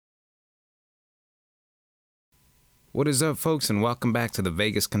What is up, folks, and welcome back to the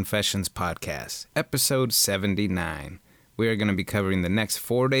Vegas Confessions Podcast, episode 79. We are going to be covering the next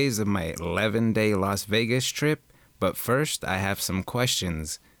 4 days of my 11-day Las Vegas trip, but first I have some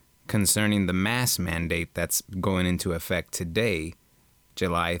questions concerning the mask mandate that's going into effect today,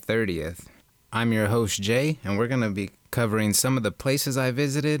 July 30th. I'm your host, Jay, and we're going to be covering some of the places I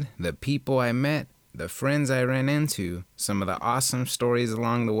visited, the people I met, the friends I ran into, some of the awesome stories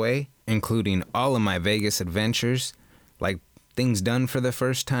along the way, including all of my Vegas adventures, like things done for the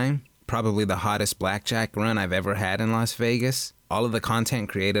first time, probably the hottest blackjack run I've ever had in Las Vegas, all of the content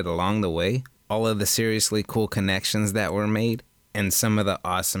created along the way, all of the seriously cool connections that were made, and some of the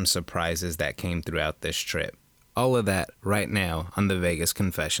awesome surprises that came throughout this trip. All of that right now on the Vegas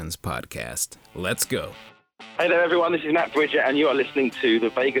Confessions Podcast. Let's go. Hey there, everyone. This is Matt Bridger, and you are listening to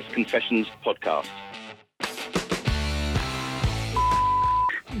the Vegas Confessions Podcast.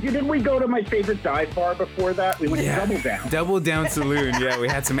 Didn't we go to my favorite dive bar before that? We went to Double Down. Double Down Saloon. Yeah, we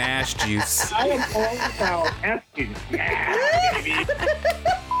had some ash juice. I am all about ash juice. Yeah, baby.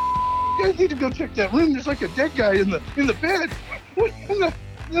 You guys need to go check that room. There's like a dead guy in the bed. And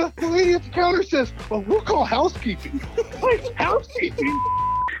the lady at the counter says, "Well, we'll call housekeeping." Like, housekeeping?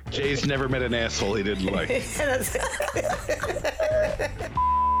 Jay's never met an asshole he didn't like.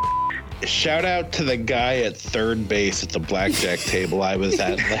 Shout out to the guy at third base at the blackjack table I was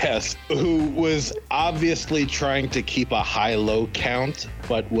at last, who was obviously trying to keep a high-low count,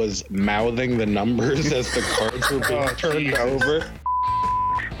 but was mouthing the numbers as the cards were being turned over.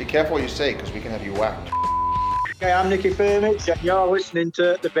 Be careful what you say, because we can have you whacked. Hey, I'm Nicky Firmich, and you're listening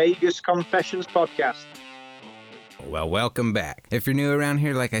to the Vegas Confessions Podcast. Well, welcome back. If you're new around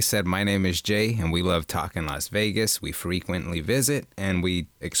here, like I said, my name is Jay, and we love talking Las Vegas. We frequently visit, and we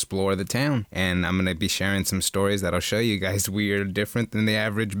explore the town. And I'm going to be sharing some stories that'll show you guys we are different than the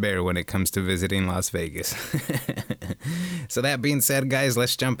average bear when it comes to visiting Las Vegas. So that being said, guys,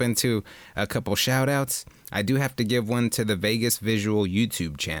 let's jump into a couple shout-outs. I do have to give one to the Vegas Visual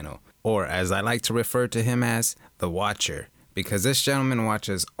YouTube channel, or as I like to refer to him as, The Watcher, because this gentleman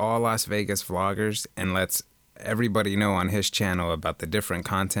watches all Las Vegas vloggers and lets everybody know on his channel about the different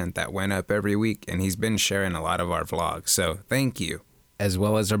content that went up every week, and he's been sharing a lot of our vlogs, so thank you. As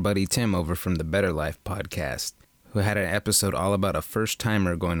well as our buddy Tim over from the Better Life podcast, who had an episode all about a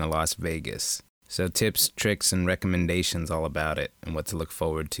first-timer going to Las Vegas. So tips, tricks, and recommendations all about it, and what to look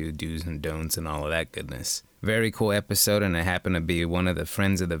forward to, do's and don'ts, and all of that goodness. Very cool episode, and it happened to be one of the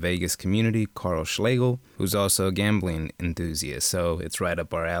friends of the Vegas community, Carl Schlegel, who's also a gambling enthusiast, so it's right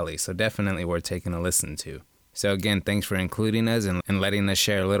up our alley, so definitely worth taking a listen to. So again, thanks for including us and letting us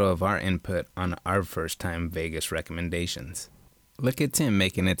share a little of our input on our first-time Vegas recommendations. Look at Tim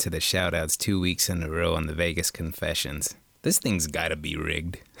making it to the shout-outs 2 weeks in a row on the Vegas Confessions. This thing's gotta be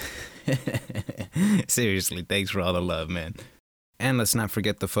rigged. Seriously, thanks for all the love, man. And let's not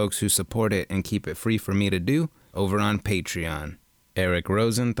forget the folks who support it and keep it free for me to do over on Patreon. Eric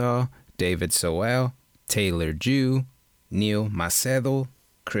Rosenthal, David Sowell, Taylor Jew, Neil Macedo,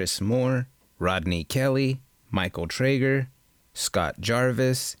 Chris Moore, Rodney Kelly, Michael Traeger, Scott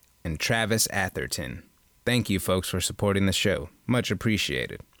Jarvis, and Travis Atherton. Thank you, folks, for supporting the show. Much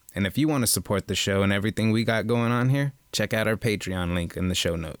appreciated. And if you want to support the show and everything we got going on here, check out our Patreon link in the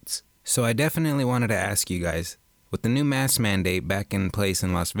show notes. So I definitely wanted to ask you guys, with the new mask mandate back in place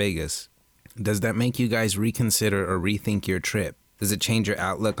in Las Vegas, does that make you guys reconsider or rethink your trip? Does it change your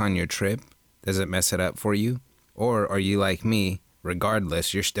outlook on your trip? Does it mess it up for you? Or are you like me?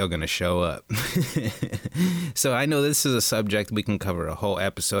 Regardless, you're still going to show up. So I know this is a subject we can cover a whole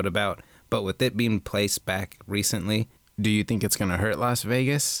episode about, but with it being placed back recently, do you think it's going to hurt Las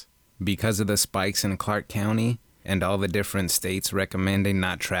Vegas? Because of the spikes in Clark County and all the different states recommending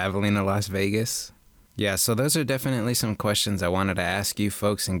not traveling to Las Vegas? Yeah, so those are definitely some questions I wanted to ask you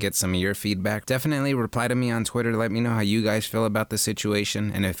folks and get some of your feedback. Definitely reply to me on Twitter. Let me know how you guys feel about the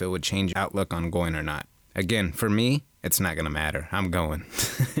situation and if it would change outlook on going or not. Again, for me, it's not going to matter. I'm going.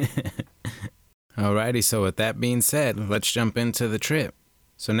 Alrighty, so with that being said, let's jump into the trip.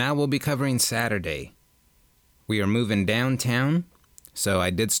 So now we'll be covering Saturday. We are moving downtown, so I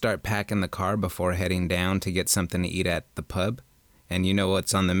did start packing the car before heading down to get something to eat at the pub. And you know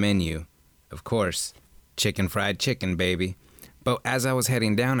what's on the menu. Of course, fried chicken, baby. But as I was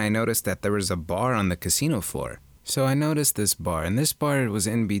heading down, I noticed that there was a bar on the casino floor. So I noticed this bar, and this bar was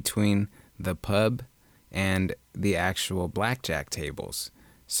in between the pub and the actual blackjack tables.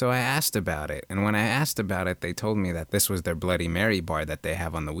 So I asked about it, and when I asked about it, they told me that this was their Bloody Mary bar that they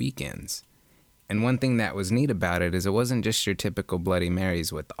have on the weekends. And one thing that was neat about it is it wasn't just your typical Bloody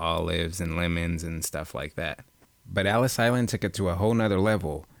Marys with olives and lemons and stuff like that. But Ellis Island took it to a whole nother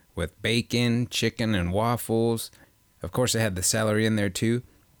level with bacon, chicken, and waffles, Of course, it had the celery in there too,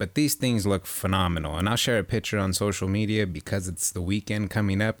 but these things look phenomenal. And I'll share a picture on social media because it's the weekend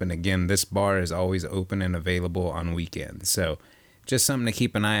coming up. And again, this bar is always open and available on weekends. So just something to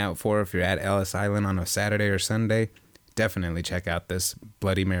keep an eye out for if you're at Ellis Island on a Saturday or Sunday. Definitely check out this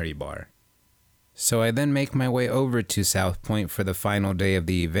Bloody Mary bar. So I then make my way over to South Point for the final day of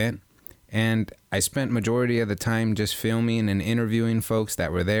the event, and I spent majority of the time just filming and interviewing folks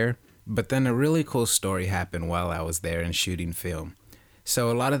that were there. But then a really cool story happened while I was there and shooting film. So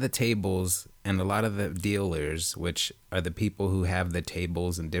a lot of the tables and a lot of the dealers, which are the people who have the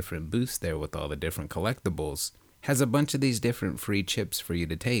tables and different booths there with all the different collectibles, has a bunch of these different free chips for you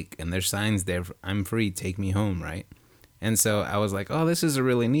to take, and there's signs there, I'm free, take me home, right? And so I was like, oh, this is a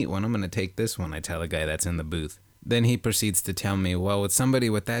really neat one. I'm going to take this one, I tell a guy that's in the booth. Then he proceeds to tell me, well, with somebody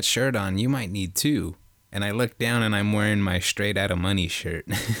with that shirt on, you might need two. And I look down and I'm wearing my Straight Outta Money shirt.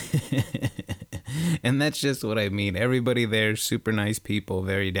 And that's just what I mean. Everybody there, super nice people,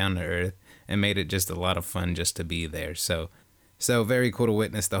 very down to earth, and made it just a lot of fun just to be there. So very cool to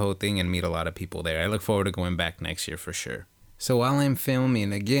witness the whole thing and meet a lot of people there. I look forward to going back next year for sure. So while I'm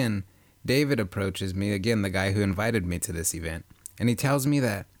filming, again, David approaches me, again, the guy who invited me to this event, and he tells me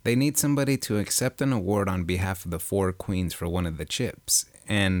that they need somebody to accept an award on behalf of the Four Queens for one of the chips.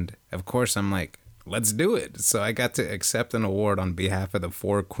 And of course, I'm like, let's do it. So I got to accept an award on behalf of the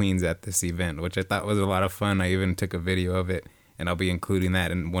Four Queens at this event, which I thought was a lot of fun. I even took a video of it, and I'll be including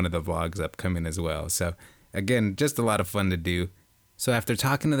that in one of the vlogs upcoming as well. So again, just a lot of fun to do. So after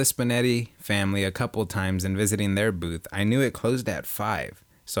talking to the Spinetti family a couple times and visiting their booth, I knew it closed at 5.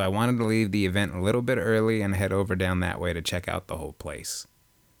 So I wanted to leave the event a little bit early and head over down that way to check out the whole place.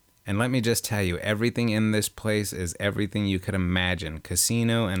 And let me just tell you, everything in this place is everything you could imagine,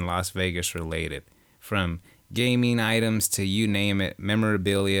 casino and Las Vegas related. From gaming items to you name it,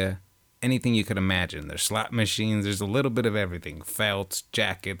 memorabilia, anything you could imagine. There's slot machines, there's a little bit of everything. Felts,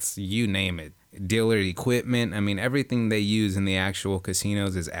 jackets, you name it. Dealer equipment, I mean, everything they use in the actual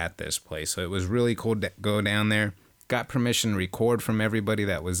casinos is at this place. So it was really cool to go down there. Got permission to record from everybody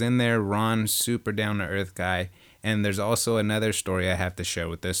that was in there. Ron, super down-to-earth guy. And there's also another story I have to share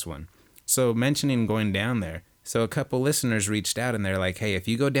with this one. So mentioning going down there, so a couple listeners reached out and they're like, hey, if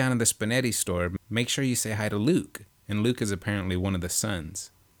you go down to the Spinetti store, make sure you say hi to Luke. And Luke is apparently one of the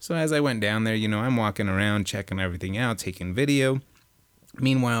sons. So as I went down there, I'm walking around, checking everything out, taking video.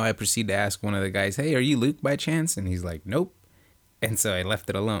 Meanwhile, I proceed to ask one of the guys, hey, are you Luke by chance? And he's like, nope. And so I left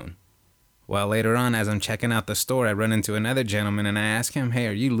it alone. Well, later on, as I'm checking out the store, I run into another gentleman and I ask him, hey,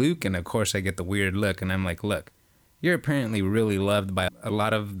 are you Luke? And of course, I get the weird look and I'm like, look, you're apparently really loved by a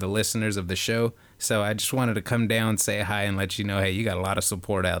lot of the listeners of the show. So I just wanted to come down, say hi, and let you know, hey, you got a lot of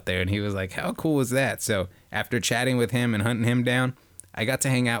support out there. And he was like, how cool was that? So after chatting with him and hunting him down, I got to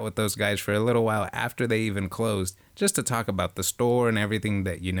hang out with those guys for a little while after they even closed, just to talk about the store and everything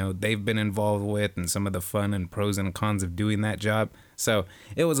that, they've been involved with and some of the fun and pros and cons of doing that job. So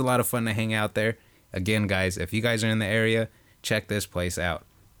it was a lot of fun to hang out there. Again, guys, if you guys are in the area, check this place out.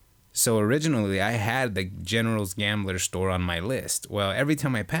 So originally, I had the General's Gambler store on my list. Well, every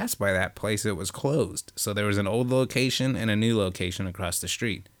time I passed by that place, it was closed. So there was an old location and a new location across the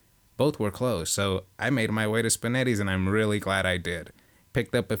street. Both were closed, so I made my way to Spinetti's, and I'm really glad I did.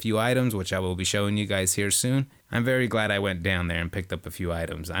 Picked up a few items, which I will be showing you guys here soon. I'm very glad I went down there and picked up a few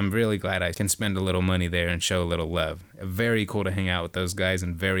items. I'm really glad I can spend a little money there and show a little love. Very cool to hang out with those guys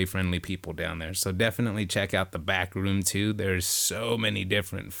and very friendly people down there. So definitely check out the back room too. There's so many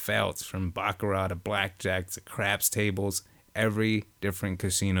different felts, from baccarat to blackjack to craps tables, every different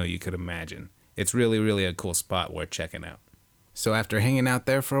casino you could imagine. It's really, really a cool spot worth checking out. So after hanging out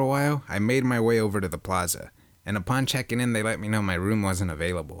there for a while, I made my way over to the plaza. And upon checking in, they let me know my room wasn't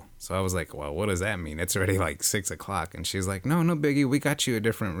available. So I was like, well, what does that mean? It's already like 6 o'clock. And she's like, no biggie. We got you a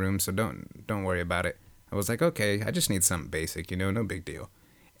different room, so don't worry about it. I was like, okay, I just need something basic, no big deal.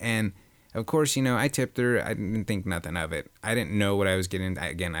 And of course, I tipped her. I didn't think nothing of it. I didn't know what I was getting.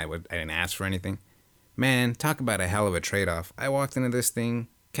 I didn't ask for anything. Man, talk about a hell of a trade-off. I walked into this thing,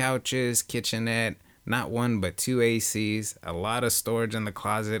 couches, kitchenette, not one, but 2 ACs, a lot of storage in the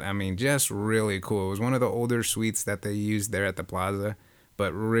closet. I mean, just really cool. It was one of the older suites that they used there at the plaza,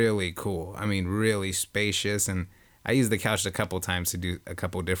 but really cool. I mean, really spacious. And I used the couch a couple times to do a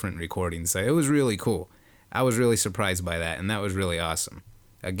couple different recordings. So it was really cool. I was really surprised by that, and that was really awesome.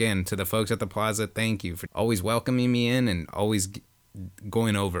 Again, to the folks at the plaza, thank you for always welcoming me in and always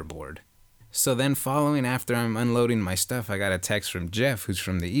going overboard. So then following after I'm unloading my stuff, I got a text from Jeff, who's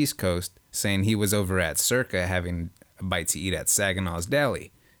from the East Coast, saying he was over at Circa having a bite to eat at Saginaw's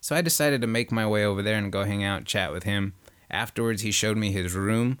Deli. So I decided to make my way over there and go hang out, chat with him. Afterwards, he showed me his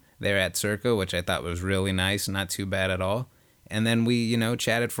room there at Circa, which I thought was really nice, not too bad at all. And then we,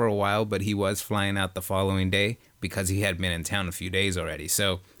 chatted for a while, but he was flying out the following day because he had been in town a few days already.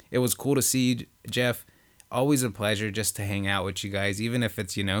 So it was cool to see you, Jeff. Always a pleasure just to hang out with you guys, even if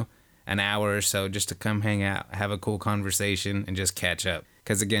it's, an hour or so, just to come hang out, have a cool conversation, and just catch up.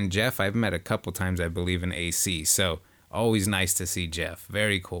 Because again, Jeff, I've met a couple times, I believe, in AC. So always nice to see Jeff.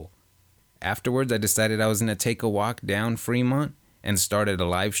 Very cool. Afterwards, I decided I was going to take a walk down Fremont and started a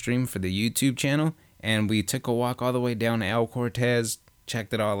live stream for the YouTube channel. And we took a walk all the way down to El Cortez,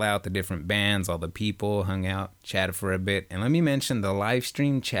 checked it all out, the different bands, all the people, hung out, chatted for a bit. And let me mention, the live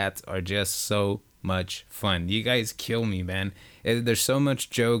stream chats are just so much fun. You guys kill me, man. There's so much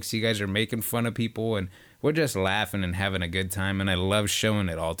jokes. You guys are making fun of people, and we're just laughing and having a good time. And I love showing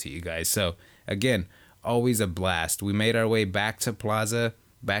it all to you guys. So again, always a blast. We made our way back to Plaza,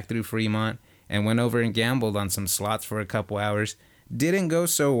 back through Fremont, and went over and gambled on some slots for a couple hours. Didn't go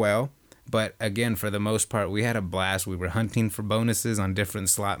so well, but again, for the most part, we had a blast. We were hunting for bonuses on different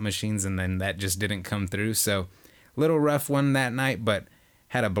slot machines, and then that just didn't come through. So little rough one that night, but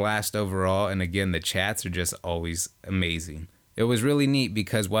had a blast overall. And again, the chats are just always amazing. It was really neat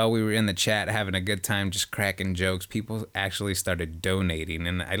because while we were in the chat having a good time, just cracking jokes, people actually started donating.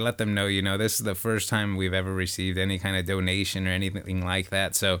 And I let them know, this is the first time we've ever received any kind of donation or anything like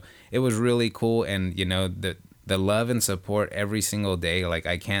that. So it was really cool. And, the love and support every single day, like,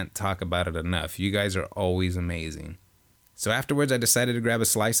 I can't talk about it enough. You guys are always amazing. So afterwards, I decided to grab a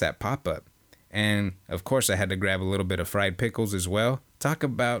slice at Pop-Up. And, of course, I had to grab a little bit of fried pickles as well. Talk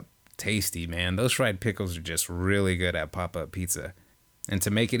about tasty, man. Those fried pickles are just really good at Pop-Up Pizza. And to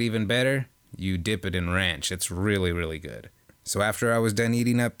make it even better, you dip it in ranch. It's really, really good. So after I was done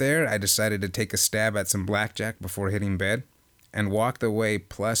eating up there, I decided to take a stab at some blackjack before hitting bed and walked away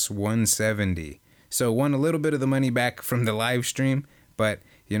plus 170. So won a little bit of the money back from the live stream, but,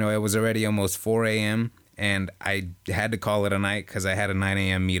 it was already almost 4 a.m., and I had to call it a night because I had a 9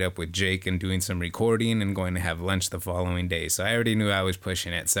 a.m. meetup with Jake and doing some recording and going to have lunch the following day. So I already knew I was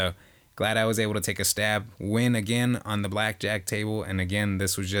pushing it. So glad I was able to take a stab, win again on the blackjack table. And again,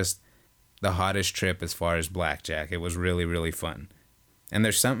 this was just the hottest trip as far as blackjack. It was really, really fun. And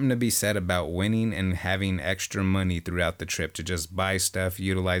there's something to be said about winning and having extra money throughout the trip to just buy stuff,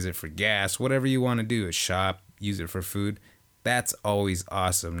 utilize it for gas, whatever you want to do, a shop, use it for food. That's always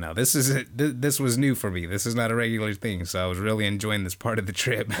awesome. Now, this was new for me. This is not a regular thing, so I was really enjoying this part of the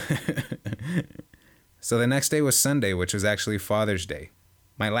trip. So the next day was Sunday, which was actually Father's Day,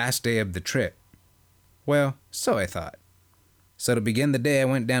 my last day of the trip. Well, so I thought. So to begin the day, I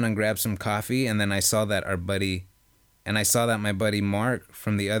went down and grabbed some coffee, and then I saw that my buddy Mark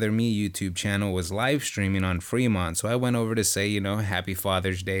from the Other Me YouTube channel was live streaming on Fremont. So I went over to say, Happy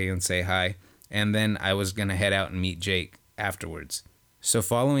Father's Day and say hi. And then I was going to head out and meet Jake afterwards. So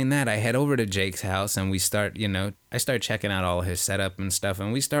following that, I head over to Jake's house and we start, I start checking out all his setup and stuff.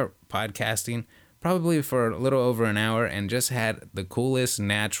 And we start podcasting probably for a little over an hour and just had the coolest,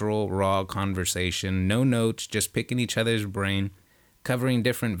 natural, raw conversation. No notes, just picking each other's brain, covering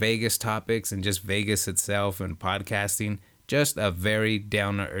different Vegas topics and just Vegas itself and podcasting. Just a very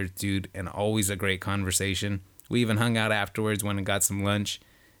down-to-earth dude and always a great conversation. We even hung out afterwards, went and got some lunch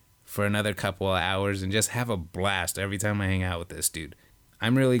for another couple of hours and just have a blast every time I hang out with this dude.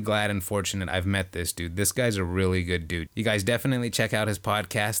 I'm really glad and fortunate I've met this dude. This guy's a really good dude. You guys definitely check out his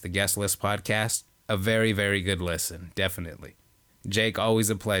podcast, the Guest List Podcast. A very, very good listen, definitely. Jake, always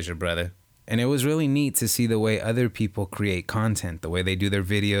a pleasure, brother. And it was really neat to see the way other people create content, the way they do their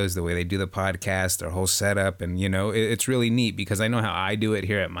videos, the way they do the podcast, their whole setup. And, it's really neat because I know how I do it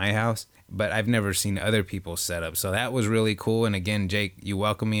here at my house, but I've never seen other people's setup. So that was really cool. And again, Jake, you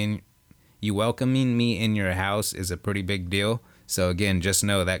welcoming me in your house is a pretty big deal. So again, just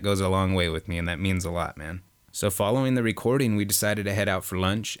know that goes a long way with me, and that means a lot, man. So following the recording, we decided to head out for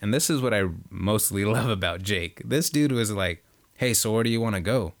lunch. And this is what I mostly love about Jake. This dude was like, hey, so where do you want to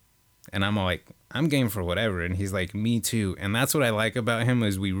go? And I'm like, I'm game for whatever. And he's like, me too. And that's what I like about him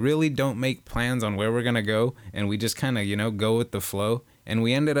is we really don't make plans on where we're going to go. And we just kind of, go with the flow. And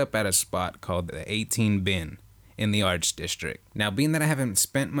we ended up at a spot called the 18 Bin in the Arts District. Now, being that I haven't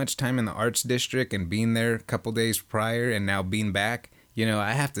spent much time in the Arts District and being there a couple days prior and now being back,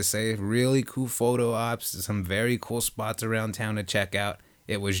 I have to say, really cool photo ops, some very cool spots around town to check out.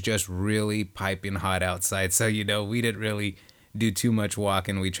 It was just really piping hot outside. So, we didn't really do too much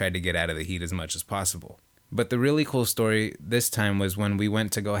walking. We tried to get out of the heat as much as possible. But the really cool story this time was when we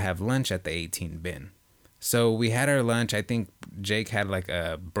went to go have lunch at the 18 Bin. So we had our lunch. I think Jake had like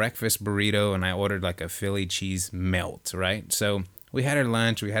a breakfast burrito and I ordered like a Philly cheese melt, right? So We had our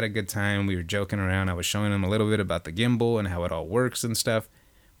lunch, we had a good time, we were joking around. I was showing him a little bit about the gimbal and how it all works and stuff.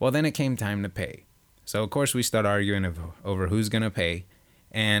 Well, then it came time to pay. So, of course, we start arguing over who's going to pay.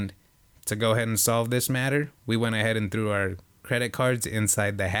 And to go ahead and solve this matter, we went ahead and threw our credit cards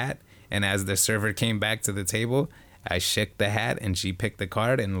inside the hat. And as the server came back to the table, I shook the hat and she picked the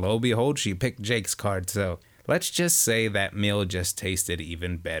card. And lo and behold, she picked Jake's card. So let's just say that meal just tasted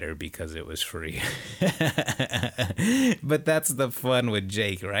even better because it was free. But that's the fun with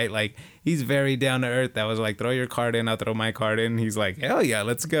Jake, right? Like, he's very down to earth. I was like, throw your card in, I'll throw my card in. He's like, hell yeah,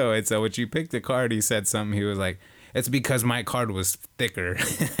 let's go. And so when you picked the card, he said something. He was like, it's because my card was thicker.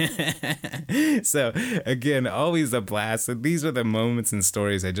 So, again, always a blast. And these are the moments and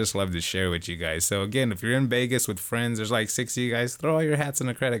stories I just love to share with you guys. So, again, if you're in Vegas with friends, there's like 6 of you guys, throw all your hats in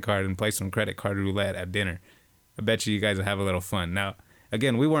a credit card and play some credit card roulette at dinner. I bet you guys will have a little fun. Now,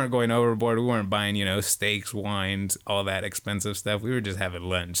 again, we weren't going overboard. We weren't buying, steaks, wines, all that expensive stuff. We were just having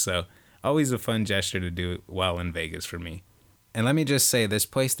lunch. So, always a fun gesture to do while in Vegas for me. And let me just say, this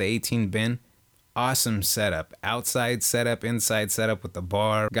place, the 18 Bin, awesome setup. Outside setup, inside setup with the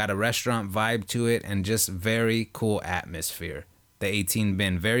bar. Got a restaurant vibe to it and just very cool atmosphere. The 18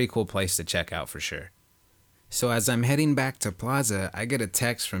 Bin, very cool place to check out for sure. So as I'm heading back to Plaza, I get a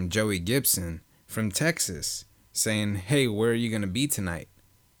text from Joey Gibson from Texas saying, hey, where are you going to be tonight?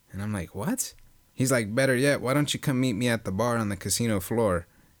 And I'm like, what? He's like, better yet, why don't you come meet me at the bar on the casino floor?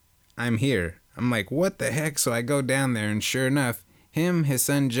 I'm here. I'm like, what the heck? So I go down there and sure enough, him, his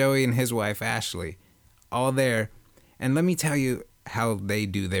son Joey, and his wife Ashley, all there. And let me tell you how they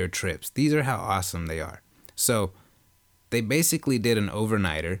do their trips. These are how awesome they are. So they basically did an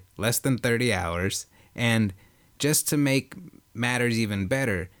overnighter, less than 30 hours. And just to make matters even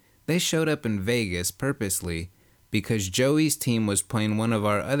better, they showed up in Vegas purposely because Joey's team was playing one of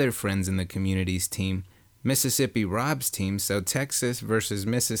our other friends in the community's team, Mississippi Rob's team. So Texas versus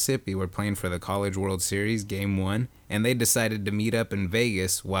Mississippi were playing for the College World Series Game 1, and they decided to meet up in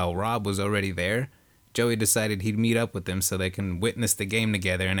Vegas while Rob was already there. Joey decided he'd meet up with them so they can witness the game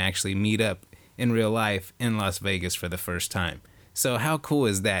together and actually meet up in real life in Las Vegas for the first time. So how cool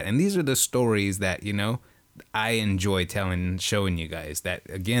is that? And these are the stories that, I enjoy telling and showing you guys that,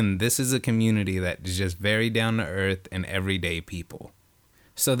 again, this is a community that is just very down to earth and everyday people.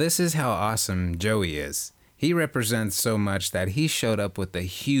 So this is how awesome Joey is. He represents so much that he showed up with a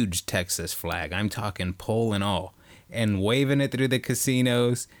huge Texas flag. I'm talking pole and all, and waving it through the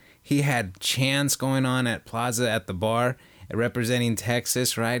casinos. He had chants going on at Plaza at the bar representing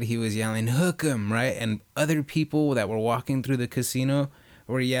Texas, right? He was yelling, hook 'em, right? And other people that were walking through the casino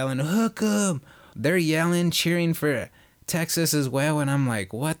were yelling, hook 'em. They're yelling, cheering for Texas as well. And I'm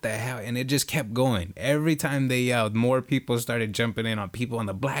like, what the hell? And it just kept going. Every time they yelled, more people started jumping in on people on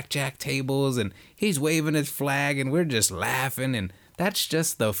the blackjack tables, and he's waving his flag and we're just laughing. And that's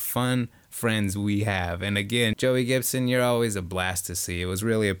just the fun friends we have. And again, Joey Gibson, you're always a blast to see. It was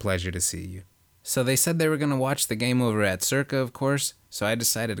really a pleasure to see you. So they said they were going to watch the game over at Circa, of course. So I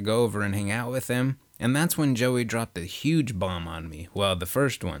decided to go over and hang out with them. And that's when Joey dropped a huge bomb on me. Well, the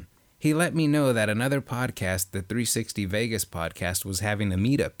first one. He let me know that another podcast, the 360 Vegas podcast, was having a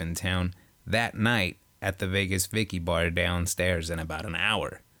meetup in town that night at the Vegas Vicky bar downstairs in about an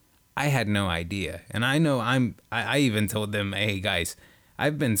hour. I had no idea. And I know I even told them, hey guys,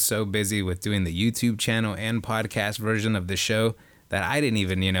 I've been so busy with doing the YouTube channel and podcast version of the show that I didn't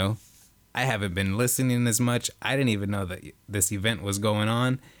even, I haven't been listening as much. I didn't even know that this event was going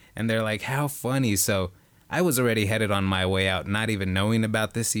on. And they're like, how funny. So I was already headed on my way out, not even knowing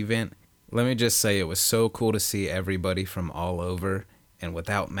about this event. Let me just say it was so cool to see everybody from all over and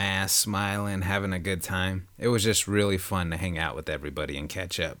without masks, smiling, having a good time. It was just really fun to hang out with everybody and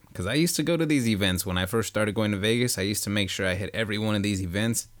catch up. Because I used to go to these events when I first started going to Vegas. I used to make sure I hit every one of these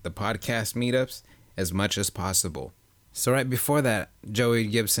events, the podcast meetups, as much as possible. So right before that, Joey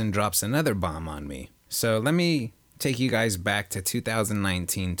Gibson drops another bomb on me. So let me take you guys back to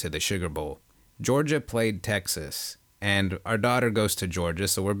 2019 to the Sugar Bowl. Georgia played Texas, and our daughter goes to Georgia,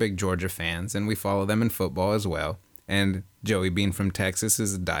 so we're big Georgia fans, and we follow them in football as well. And Joey, being from Texas,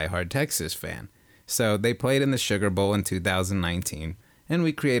 is a diehard Texas fan. So they played in the Sugar Bowl in 2019, and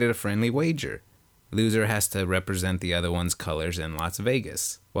we created a friendly wager. Loser has to represent the other one's colors in Las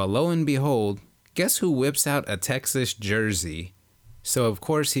Vegas. Well, lo and behold, guess who whips out a Texas jersey? So, of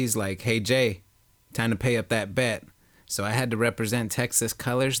course, he's like, hey, Jay, time to pay up that bet. So I had to represent Texas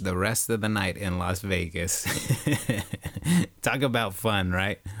colors the rest of the night in Las Vegas. Talk about fun,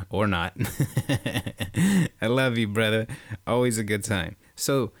 right? Or not. I love you, brother. Always a good time.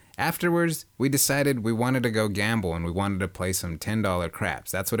 So afterwards, we decided we wanted to go gamble and we wanted to play some $10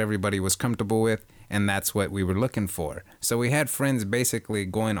 craps. That's what everybody was comfortable with. and that's what we were looking for. So we had friends basically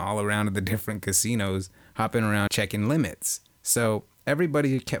going all around to the different casinos, hopping around checking limits. So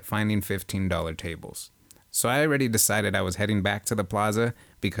everybody kept finding $15 tables. So I already decided I was heading back to the plaza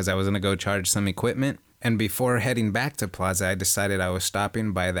because I was going to go charge some equipment. And before heading back to plaza, I decided I was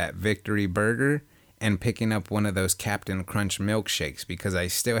stopping by that Victory Burger and picking up one of those Captain Crunch milkshakes because I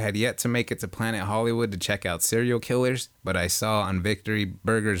still had yet to make it to Planet Hollywood to check out Serial Killers, but I saw on Victory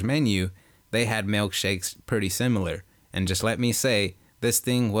Burger's menu, they had milkshakes pretty similar. And just let me say, this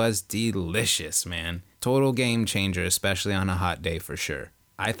thing was delicious, man. Total game changer, especially on a hot day for sure.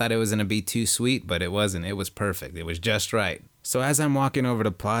 I thought it was going to be too sweet, but it wasn't. It was perfect. It was just right. So as I'm walking over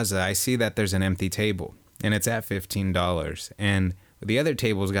to Plaza, I see that there's an empty table, and it's at $15, and the other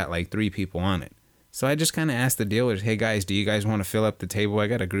table's got like 3 people on it. So I just kind of asked the dealers, hey guys, do you guys want to fill up the table? I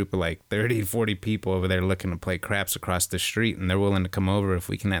got a group of like 30, 40 people over there looking to play craps across the street, and they're willing to come over if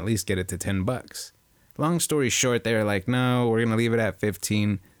we can at least get it to $10. Long story short, they were like, no, we're going to leave it at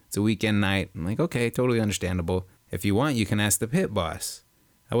 15. It's a weekend night. I'm like, okay, totally understandable. If you want, you can ask the pit boss.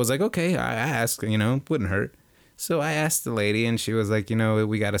 I was like, okay, I asked, wouldn't hurt. So I asked the lady, and she was like,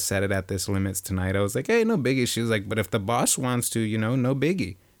 we got to set it at this limits tonight. I was like, hey, no biggie. She was like, but if the boss wants to, no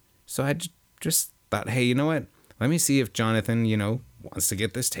biggie. So I just thought, hey, you know what? Let me see if Jonathan, wants to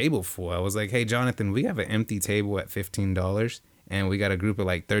get this table full. I was like, hey, Jonathan, we have an empty table at $15, and we got a group of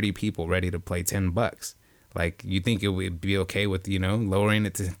like 30 people ready to play $10. Like, you think it would be okay with, lowering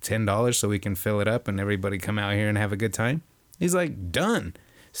it to $10 so we can fill it up and everybody come out here and have a good time? He's like, done.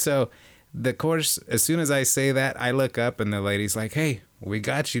 So, the course, as soon as I say that, I look up and the lady's like, hey, we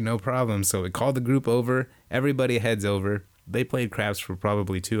got you, no problem. So we called the group over. Everybody heads over. They played craps for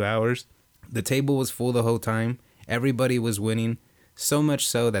probably 2 hours. The table was full the whole time. Everybody was winning. So much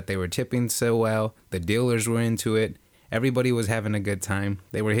so that they were tipping so well. The dealers were into it. Everybody was having a good time.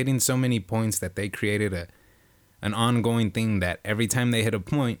 They were hitting so many points that they created an ongoing thing that every time they hit a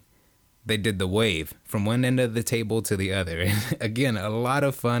point, they did the wave from one end of the table to the other. And again, a lot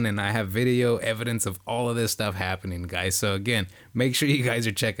of fun, and I have video evidence of all of this stuff happening, guys. So again, make sure you guys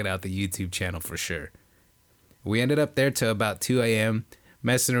are checking out the YouTube channel for sure. We ended up there till about 2 a.m.,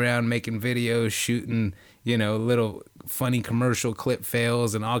 messing around, making videos, shooting, little funny commercial clip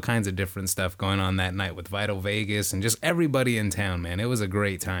fails and all kinds of different stuff going on that night with Vital Vegas and just everybody in town, man. It was a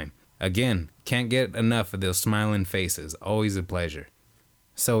great time. Again, can't get enough of those smiling faces. Always a pleasure.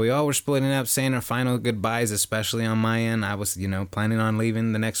 So we all were splitting up, saying our final goodbyes, especially on my end. I was, planning on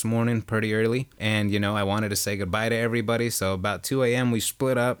leaving the next morning pretty early. And, I wanted to say goodbye to everybody. So about 2 a.m. we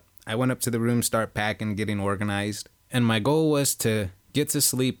split up. I went up to the room, start packing, getting organized. And my goal was to get to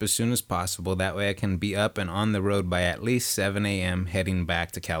sleep as soon as possible. That way I can be up and on the road by at least 7 a.m. heading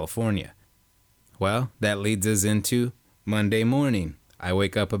back to California. Well, that leads us into Monday morning. I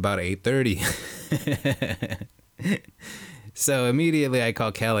wake up about 8:30. So immediately I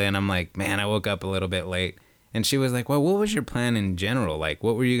call Kelly and I'm like, man, I woke up a little bit late. And she was like, well, what was your plan in general? Like,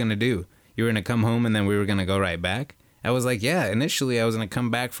 what were you going to do? You were going to come home and then we were going to go right back? I was like, yeah, initially I was going to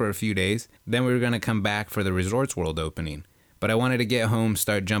come back for a few days. Then we were going to come back for the Resorts World opening. But I wanted to get home,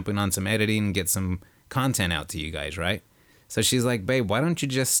 start jumping on some editing, and get some content out to you guys, right? So she's like, babe, why don't you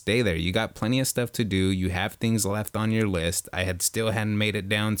just stay there? You got plenty of stuff to do. You have things left on your list. I hadn't made it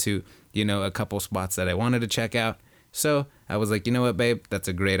down to, a couple spots that I wanted to check out. So I was like, you know what, babe, that's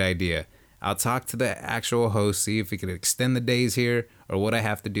a great idea. I'll talk to the actual host, see if we could extend the days here or what I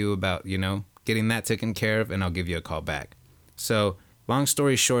have to do about, getting that taken care of, and I'll give you a call back. So long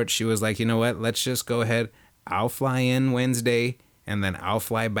story short, she was like, you know what, let's just go ahead. I'll fly in Wednesday, and then I'll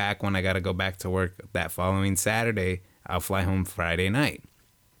fly back when I got to go back to work that following Saturday. I'll fly home Friday night.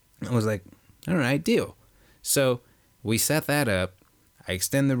 I was like, all right, deal. So we set that up. I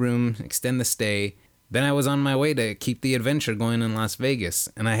extend the room, extend the stay. Then I was on my way to keep the adventure going in Las Vegas,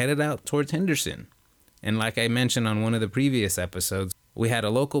 and I headed out towards Henderson. And like I mentioned on one of the previous episodes, we had a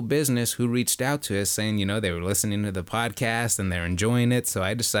local business who reached out to us saying, they were listening to the podcast and they're enjoying it. So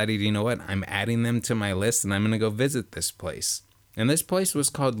I decided, you know what, I'm adding them to my list and I'm going to go visit this place. And this place was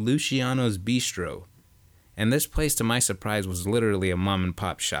called Luciano's Bistro. And this place, to my surprise, was literally a mom and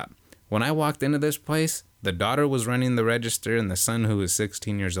pop shop. When I walked into this place, the daughter was running the register and the son, who was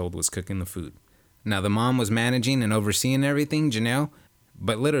 16 years old, was cooking the food. Now, the mom was managing and overseeing everything, Janelle,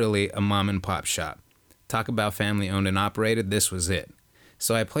 but literally a mom and pop shop. Talk about family owned and operated, this was it.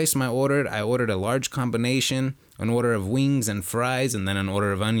 So I placed my order. I ordered a large combination, an order of wings and fries, and then an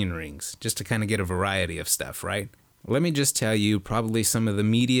order of onion rings, just to kind of get a variety of stuff, right? Let me just tell you, probably some of the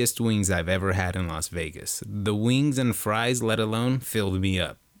meatiest wings I've ever had in Las Vegas. The wings and fries, let alone, filled me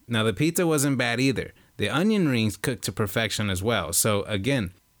up. Now, the pizza wasn't bad either. The onion rings cooked to perfection as well. So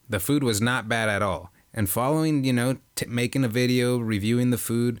again, the food was not bad at all. And following, making a video, reviewing the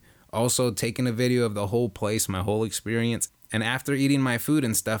food, also taking a video of the whole place, my whole experience. And after eating my food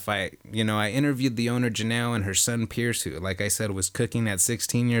and stuff, I interviewed the owner, Janelle, and her son, Pierce, who, like I said, was cooking at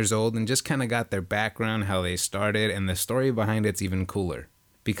 16 years old, and just kind of got their background, how they started, and the story behind it's even cooler.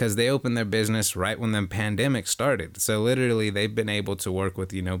 Because they opened their business right when the pandemic started. So literally, they've been able to work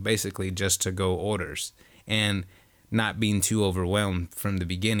with, basically just to-go orders. And not being too overwhelmed from the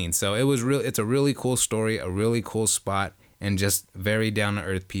beginning. So it's a really cool story, a really cool spot, and just very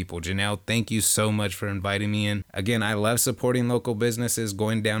down-to-earth people. Janelle, thank you so much for inviting me in. Again, I love supporting local businesses,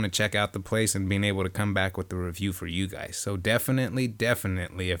 going down to check out the place, and being able to come back with the review for you guys. So definitely,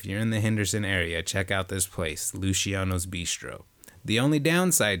 if you're in the Henderson area, check out this place, Luciano's Bistro. The only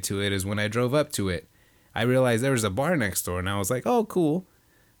downside to it is when I drove up to it, I realized there was a bar next door, and I was like, oh, cool.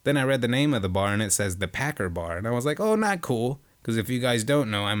 Then I read the name of the bar, and it says the Packer Bar. And I was like, oh, not cool. Because if you guys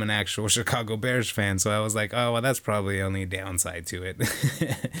don't know, I'm an actual Chicago Bears fan. So I was like, oh, well, that's probably the only downside to it.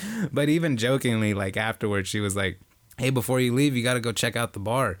 But even jokingly, like afterwards, she was like, hey, before you leave, you got to go check out the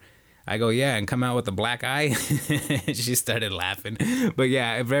bar. I go, yeah, and come out with a black eye. She started laughing. But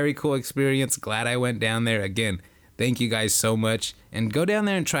yeah, a very cool experience. Glad I went down there. Again, thank you guys so much. And go down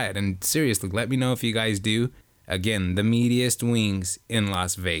there and try it. And seriously, let me know if you guys do. Again, the meatiest wings in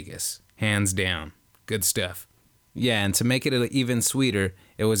Las Vegas. Hands down. Good stuff. Yeah, and to make it even sweeter,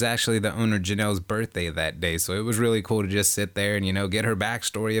 it was actually the owner Janelle's birthday that day. So it was really cool to just sit there and, get her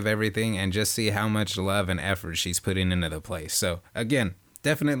backstory of everything and just see how much love and effort she's putting into the place. So again,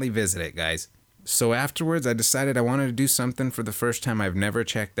 definitely visit it, guys. So afterwards, I decided I wanted to do something for the first time I've never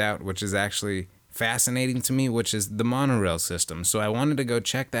checked out, which is actually fascinating to me, which is the monorail system. So I wanted to go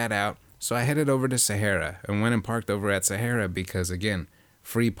check that out. So I headed over to Sahara and went and parked over at Sahara because, again,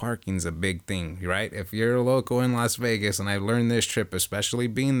 free parking's a big thing, right? If you're a local in Las Vegas, and I've learned this trip, especially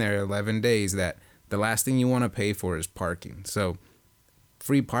being there 11 days, that the last thing you want to pay for is parking. So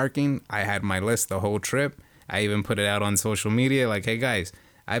free parking, I had my list the whole trip. I even put it out on social media like, hey, guys,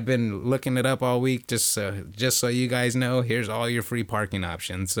 I've been looking it up all week just so you guys know, here's all your free parking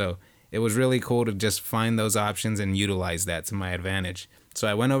options. So it was really cool to just find those options and utilize that to my advantage. So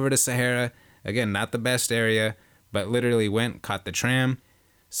I went over to Sahara, again, not the best area, but literally went, caught the tram,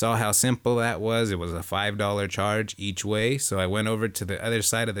 saw how simple that was. It was a $5 charge each way. So I went over to the other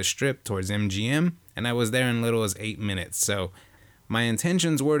side of the strip towards MGM, and I was there in little as 8 minutes. So my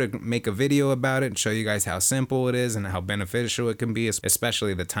intentions were to make a video about it and show you guys how simple it is and how beneficial it can be,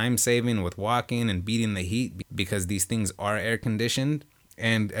 especially the time saving with walking and beating the heat, because these things are air conditioned.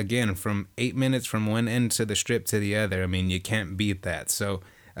 And again, from 8 minutes from one end to the strip to the other, I mean, you can't beat that. So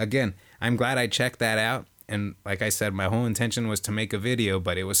again, I'm glad I checked that out. And like I said, my whole intention was to make a video,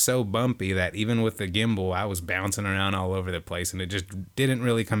 but it was so bumpy that even with the gimbal, I was bouncing around all over the place and it just didn't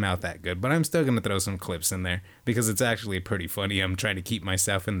really come out that good. But I'm still going to throw some clips in there because it's actually pretty funny. I'm trying to keep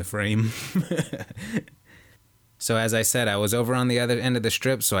myself in the frame. So as I said, I was over on the other end of the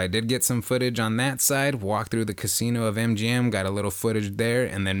strip, so I did get some footage on that side, walked through the casino of MGM, got a little footage there,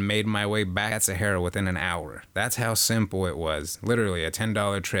 and then made my way back at Sahara within an hour. That's how simple it was. Literally a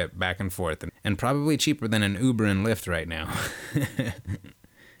 $10 trip back and forth, and probably cheaper than an Uber and Lyft right now.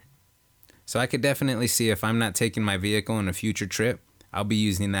 So I could definitely see if I'm not taking my vehicle on a future trip, I'll be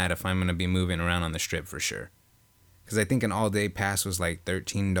using that if I'm going to be moving around on the strip for sure. Because I think an all-day pass was like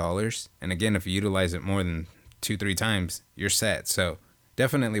 $13, and again, if you utilize it more than 2-3 times, you're set. So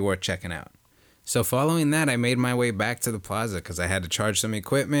definitely worth checking out. So following that, I made my way back to the plaza because I had to charge some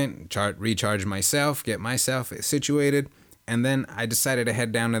equipment, recharge myself, get myself situated, and then I decided to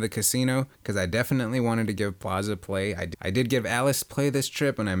head down to the casino because I definitely wanted to give Plaza play. I did give Alice play this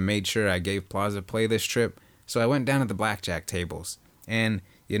trip, and I made sure I gave Plaza play this trip. So I went down to the blackjack tables, and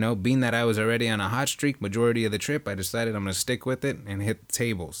being that I was already on a hot streak majority of the trip, I decided I'm going to stick with it and hit the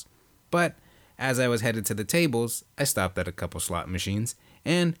tables. But as I was headed to the tables, I stopped at a couple slot machines,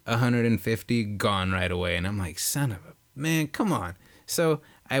 and 150 gone right away. And I'm like, son of a man, come on. So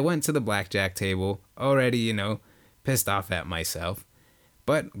I went to the blackjack table, already, pissed off at myself,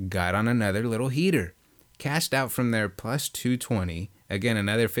 but got on another little heater. Cashed out from there plus 220, again,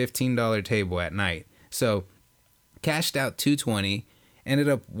 another $15 table at night. So cashed out 220, ended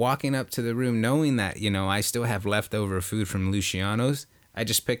up walking up to the room knowing that, I still have leftover food from Luciano's. I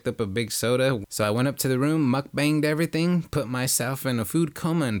just picked up a big soda. So I went up to the room, mukbanged everything, put myself in a food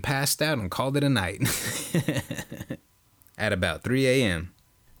coma and passed out and called it a night. At about 3 a.m.,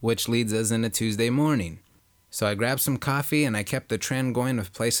 which leads us into Tuesday morning. So I grabbed some coffee and I kept the trend going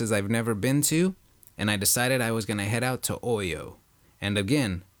of places I've never been to. And I decided I was going to head out to Oyo. And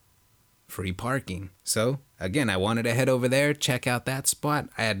again, free parking. So again, I wanted to head over there, check out that spot.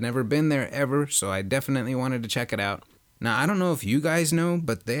 I had never been there ever, so I definitely wanted to check it out. Now, I don't know if you guys know,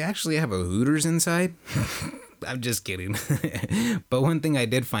 but they actually have a Hooters inside. I'm just kidding. But one thing I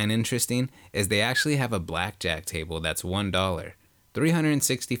did find interesting is they actually have a blackjack table that's $1.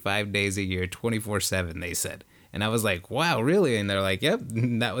 365 days a year, 24/7, they said. And I was like, wow, really? And they're like, yep,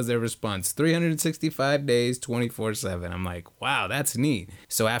 that was their response. 365 days, 24/7. I'm like, wow, that's neat.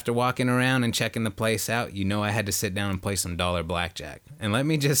 So after walking around and checking the place out, I had to sit down and play some dollar blackjack. And let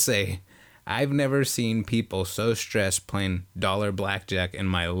me just say, I've never seen people so stressed playing dollar blackjack in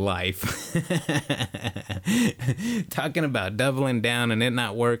my life. Talking about doubling down and it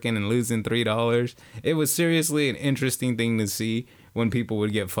not working and losing $3. It was seriously an interesting thing to see when people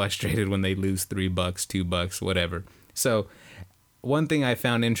would get frustrated when they lose $3, $2, whatever. So one thing I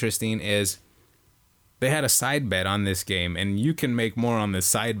found interesting is they had a side bet on this game, and you can make more on the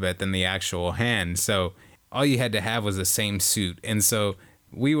side bet than the actual hand. So all you had to have was the same suit. And so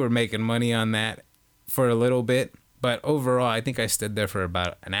we were making money on that for a little bit. But overall, I think I stood there for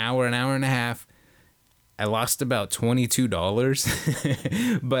about an hour and a half. I lost about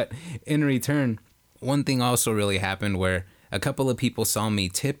 $22. But in return, one thing also really happened where a couple of people saw me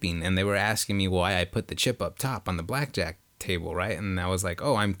tipping, and they were asking me why I put the chip up top on the blackjack table, right? And I was like,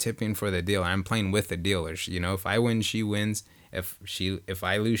 oh, I'm tipping for the dealer. I'm playing with the dealer. If I win, she wins. If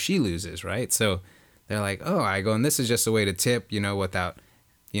I lose, she loses, right? So they're like, oh, I go, and this is just a way to tip, without,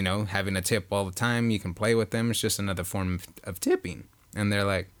 having a tip all the time. You can play with them. It's just another form of tipping. And they're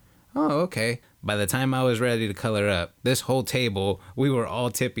like, oh, okay. By the time I was ready to color up, this whole table, we were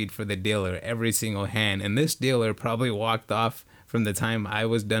all tipping for the dealer, every single hand. And this dealer probably walked off from the time I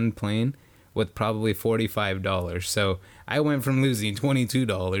was done playing with probably $45. So I went from losing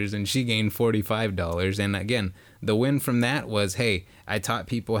 $22 and she gained $45. And again, the win from that was, hey, I taught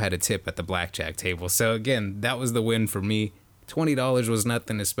people how to tip at the blackjack table. So again, that was the win for me. $20 was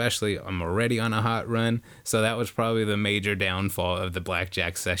nothing, especially I'm already on a hot run. So that was probably the major downfall of the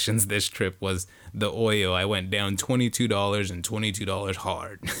blackjack sessions. This trip was the oil. I went down $22 and $22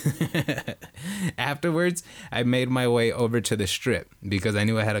 hard. Afterwards, I made my way over to the Strip because I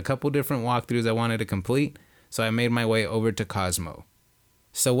knew I had a couple different walkthroughs I wanted to complete. So I made my way over to Cosmo.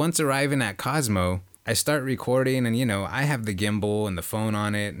 So once arriving at Cosmo, I start recording and, I have the gimbal and the phone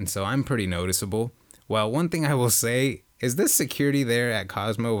on it. And so I'm pretty noticeable. Well, one thing I will say is this security there at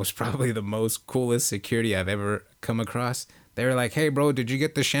Cosmo was probably the most coolest security I've ever come across. They were like, hey, bro, did you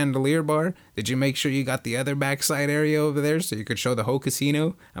get the chandelier bar? Did you make sure you got the other backside area over there so you could show the whole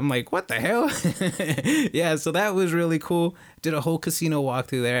casino? I'm like, what the hell? Yeah, so that was really cool. Did a whole casino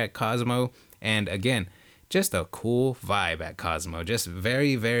walkthrough there at Cosmo. And again, just a cool vibe at Cosmo. Just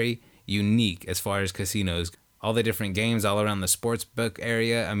very, very unique as far as casinos. All the different games all around the sports book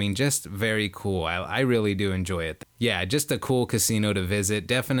area. I mean, just very cool. I really do enjoy it. Yeah, just a cool casino to visit.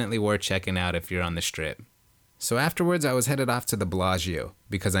 Definitely worth checking out if you're on the Strip. So afterwards, I was headed off to the Bellagio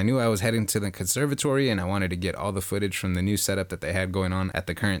because I knew I was heading to the conservatory and I wanted to get all the footage from the new setup that they had going on at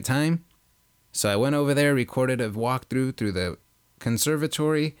the current time. So I went over there, recorded a walkthrough through the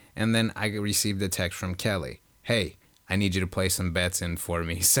conservatory, and then I received a text from Kelly. Hey, I need you to play some bets in for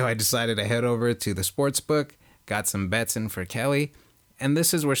me. So I decided to head over to the sports book, got some bets in for Kelly, and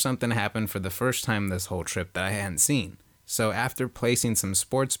this is where something happened for the first time this whole trip that I hadn't seen. So after placing some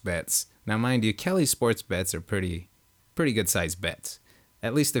sports bets, now mind you, Kelly's sports bets are pretty good sized bets,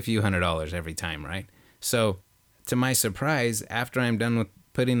 at least a few $100s every time, right? So to my surprise, after I'm done with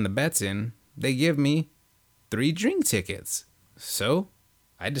putting the bets in, they give me 3 drink tickets. So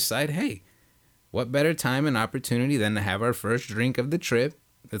I decide, hey, what better time and opportunity than to have our first drink of the trip?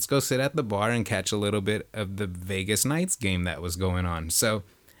 Let's go sit at the bar and catch a little bit of the Vegas Knights game that was going on. So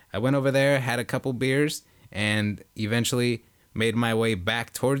I went over there, had a couple beers, and eventually made my way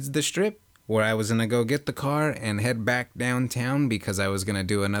back towards the Strip, where I was going to go get the car and head back downtown because I was going to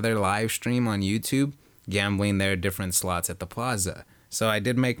do another live stream on YouTube, gambling their different slots at the plaza. So I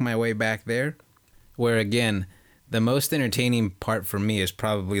did make my way back there, where again, the most entertaining part for me is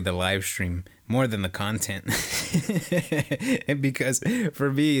probably the live stream more than the content. Because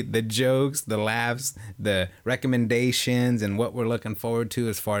for me, the jokes, the laughs, the recommendations, and what we're looking forward to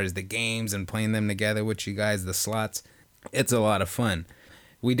as far as the games and playing them together with you guys, the slots, it's a lot of fun.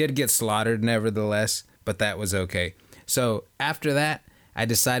 We did get slaughtered nevertheless, but that was okay. So after that, I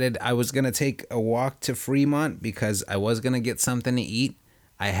decided I was going to take a walk to Fremont because I was going to get something to eat.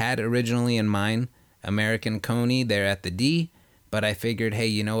 I had originally in mind American Coney there at the D, but I figured, hey,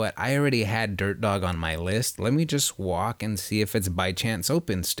 you know what? I already had Dirt Dog on my list. Let me just walk and see if it's by chance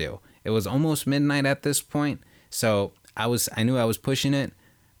open still. It was almost midnight at this point, so I knew I was pushing it,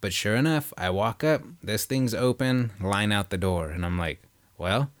 But sure enough, I walk up, this thing's open, line out the door. And I'm like,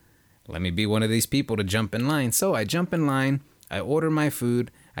 well, let me be one of these people to jump in line. So I jump in line, I order my food.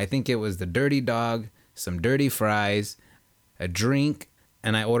 I think it was the Dirty Dog, some dirty fries, a drink,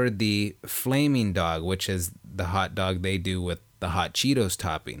 and I ordered the Flaming Dog, which is the hot dog they do with the hot Cheetos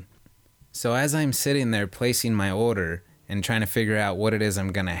topping. So as I'm sitting there placing my order and trying to figure out what it is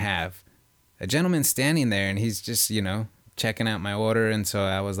I'm going to have, a gentleman's standing there and he's just, checking out my order. And so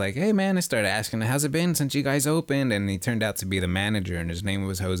I was like, hey man, I started asking, how's it been since you guys opened? And he turned out to be the manager and his name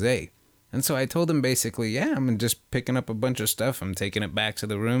was Jose. And so I told him basically, yeah, I'm just picking up a bunch of stuff. I'm taking it back to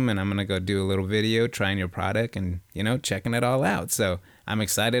the room and I'm going to go do a little video trying your product and, checking it all out. So I'm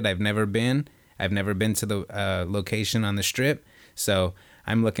excited. I've never been to the location on the Strip. So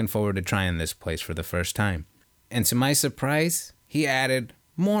I'm looking forward to trying this place for the first time. And to my surprise, he added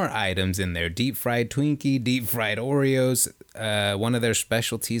more items in there. Deep fried Twinkie, deep fried Oreos, one of their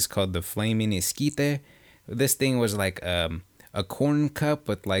specialties called the Flaming Esquite. This thing was like a corn cup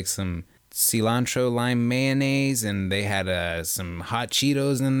with like some cilantro lime mayonnaise, and they had some hot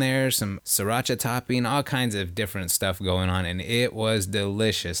Cheetos in there, some sriracha topping, all kinds of different stuff going on, and it was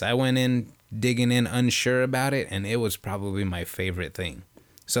delicious. I went in digging in unsure about it, and it was probably my favorite thing.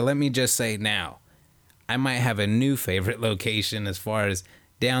 So let me just say now, I might have a new favorite location as far as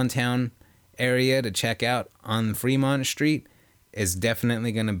downtown area to check out on Fremont Street is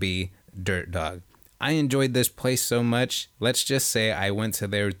definitely going to be Dirt Dog. I enjoyed this place so much. Let's just say I went to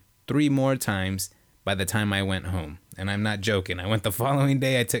there 3 more times by the time I went home. And I'm not joking. I went the following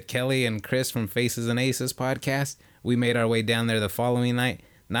day. I took Kelly and Chris from Faces and Aces podcast. We made our way down there the following night.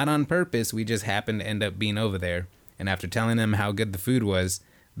 Not on purpose. We just happened to end up being over there. And after telling them how good the food was,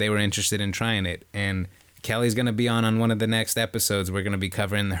 they were interested in trying it. And Kelly's going to be on one of the next episodes. We're going to be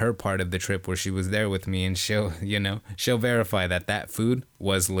covering her part of the trip where she was there with me, and she'll verify that food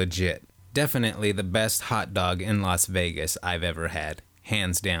was legit. Definitely the best hot dog in Las Vegas I've ever had.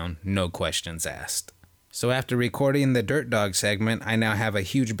 Hands down, no questions asked. So after recording the Dirt Dog segment, I now have a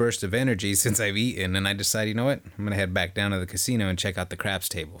huge burst of energy since I've eaten, and I decided, you know what? I'm going to head back down to the casino and check out the craps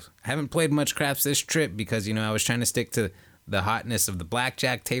tables. I haven't played much craps this trip because, I was trying to stick to the hotness of the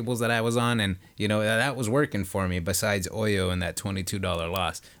blackjack tables that I was on, and that was working for me besides Oyo and that $22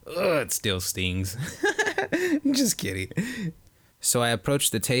 loss. Ugh, it still stings. Just kidding. So I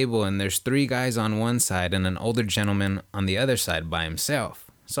approached the table and there's 3 guys on one side and an older gentleman on the other side by himself.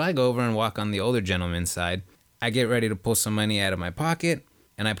 So I go over and walk on the older gentleman's side. I get ready to pull some money out of my pocket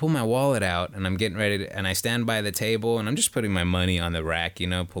and I pull my wallet out and I'm getting ready to, and I stand by the table and I'm just putting my money on the rack,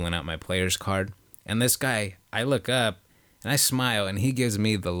 pulling out my player's card. And this guy, I look up and I smile, and he gives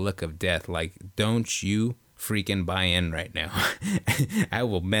me the look of death, like, don't you freaking buy in right now. I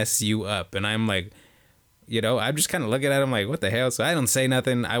will mess you up. And I'm like, I'm just kind of looking at him like, what the hell? So I don't say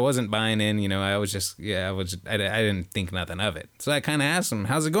nothing. I wasn't buying in, I was just, I didn't think nothing of it. So I kind of asked him,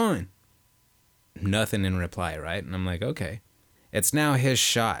 how's it going? Nothing in reply, right? And I'm like, okay. It's now his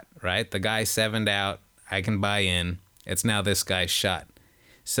shot, right? The guy 7'd out. I can buy in. It's now this guy's shot.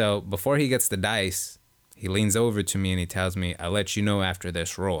 So before he gets the dice, he leans over to me and he tells me, I'll let you know after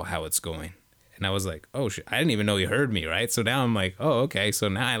this roll how it's going. And I was like, oh, I didn't even know he heard me, right? So now I'm like, oh, okay. So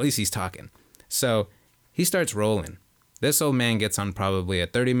now at least he's talking. So he starts rolling. This old man gets on probably a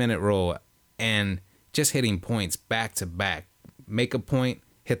 30-minute roll and just hitting points back to back. Make a point,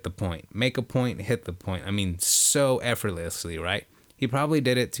 hit the point. Make a point, hit the point. I mean, so effortlessly, right? He probably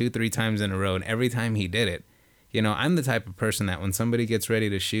did it 2-3 times in a row. And every time he did it, I'm the type of person that when somebody gets ready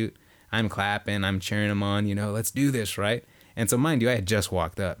to shoot, I'm clapping, I'm cheering him on, let's do this, right? And so mind you, I had just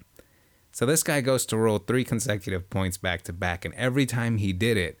walked up. So this guy goes to roll 3 consecutive points back to back. And every time he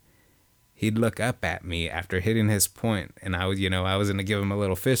did it, he'd look up at me after hitting his point. And I was going to give him a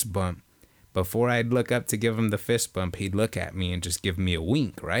little fist bump. Before I'd look up to give him the fist bump, he'd look at me and just give me a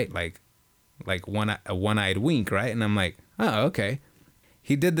wink, right? Like a one-eyed wink, right? And I'm like, oh, okay.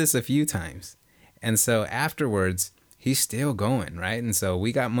 He did this a few times. And so afterwards, he's still going, right? And so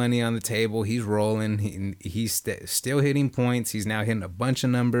we got money on the table. He's rolling. He's still hitting points. He's now hitting a bunch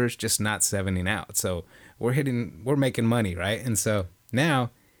of numbers, just not 7ing out. So we're making money, right? And so now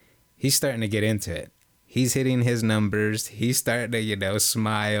he's starting to get into it. He's hitting his numbers. He's starting to,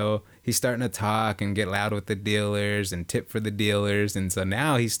 smile. He's starting to talk and get loud with the dealers and tip for the dealers. And so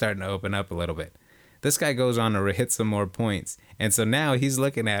now he's starting to open up a little bit. This guy goes on to hit some more points. And so now he's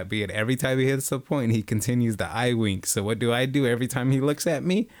looking at me, and every time he hits a point, he continues the eye wink. So what do? Every time he looks at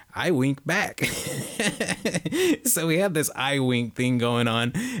me, I wink back. So we had this eye wink thing going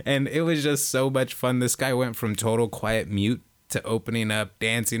on, and it was just so much fun. This guy went from total quiet mute to opening up,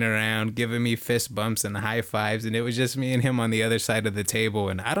 dancing around, giving me fist bumps and high fives. And it was just me and him on the other side of the table.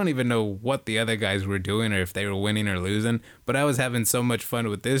 And I don't even know what the other guys were doing or if they were winning or losing, but I was having so much fun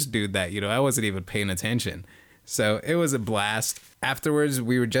with this dude that, I wasn't even paying attention. So it was a blast. Afterwards,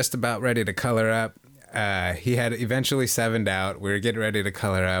 we were just about ready to color up. He had eventually 7'd out. We were getting ready to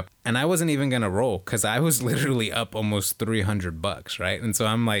color up, and I wasn't even gonna roll because I was literally up almost $300, right? And so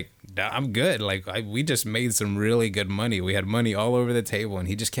I'm like, I'm good. Like we just made some really good money. We had money all over the table, and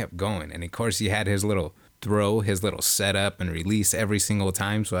he just kept going. And of course, he had his little throw, his little setup and release every single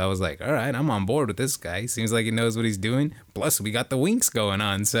time. So I was like, all right, I'm on board with this guy. He seems like he knows what he's doing. Plus, we got the winks going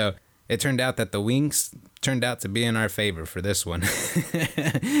on. So it turned out that the winks turned out to be in our favor for this one.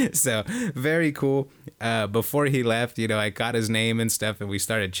 So very cool. Before he left, I got his name and stuff, and we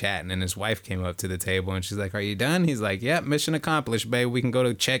started chatting, and his wife came up to the table and she's like, "Are you done?" He's like, "Yep, mission accomplished, babe. We can go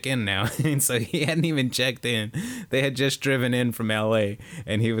to check in now." And so he hadn't even checked in. They had just driven in from LA,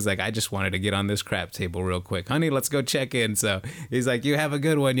 and he was like, "I just wanted to get on this crap table real quick. Honey, let's go check in." So he's like, "You have a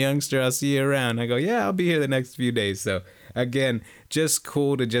good one, youngster. I'll see you around." I go, "Yeah, I'll be here the next few days." So again, just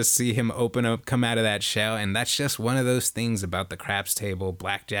cool to just see him open up, come out of that shell. And that's just one of those things about the craps table,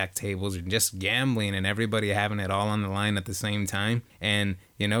 blackjack tables, and just gambling and everybody having it all on the line at the same time. And,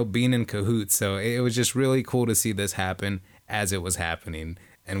 being in cahoots. So it was just really cool to see this happen as it was happening.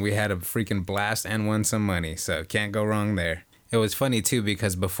 And we had a freaking blast and won some money. So can't go wrong there. It was funny too,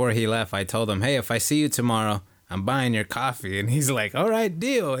 because before he left, I told him, "Hey, if I see you tomorrow, I'm buying your coffee." And he's like, "All right,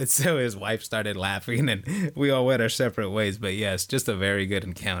 deal." And so his wife started laughing, and we all went our separate ways. But yes, just a very good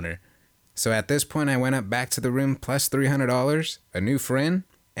encounter. So at this point, I went up back to the room plus $300, a new friend,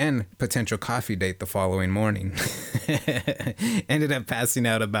 and potential coffee date the following morning. Ended up passing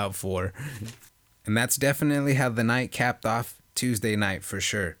out about 4. And that's definitely how the night capped off Tuesday night for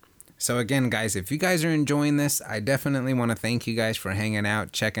sure. So again, guys, if you guys are enjoying this, I definitely want to thank you guys for hanging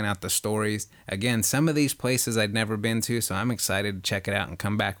out, checking out the stories. Again, some of these places I'd never been to, so I'm excited to check it out and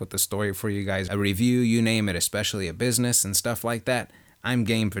come back with the story for you guys. A review, you name it, especially a business and stuff like that. I'm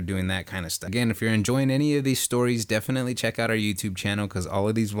game for doing that kind of stuff. Again, if you're enjoying any of these stories, definitely check out our YouTube channel because all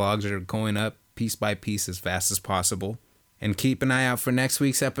of these vlogs are going up piece by piece as fast as possible. And keep an eye out for next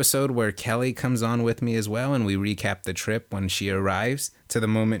week's episode where Kelly comes on with me as well, and we recap the trip when she arrives to the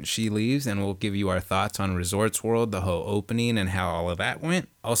moment she leaves, and we'll give you our thoughts on Resorts World, the whole opening, and how all of that went.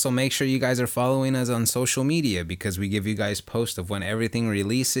 Also, make sure you guys are following us on social media because we give you guys posts of when everything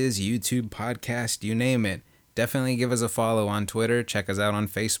releases, YouTube, podcast, you name it. Definitely give us a follow on Twitter, check us out on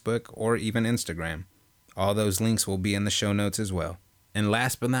Facebook, or even Instagram. All those links will be in the show notes as well. And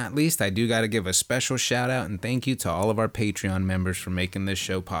last but not least, I do got to give a special shout out and thank you to all of our Patreon members for making this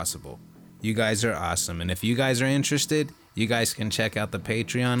show possible. You guys are awesome. And if you guys are interested, you guys can check out the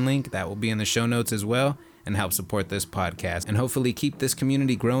Patreon link. That will be in the show notes as well and help support this podcast and hopefully keep this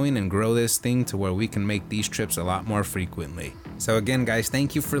community growing and grow this thing to where we can make these trips a lot more frequently. So again, guys,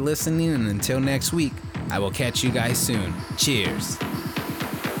 thank you for listening. And until next week, I will catch you guys soon. Cheers.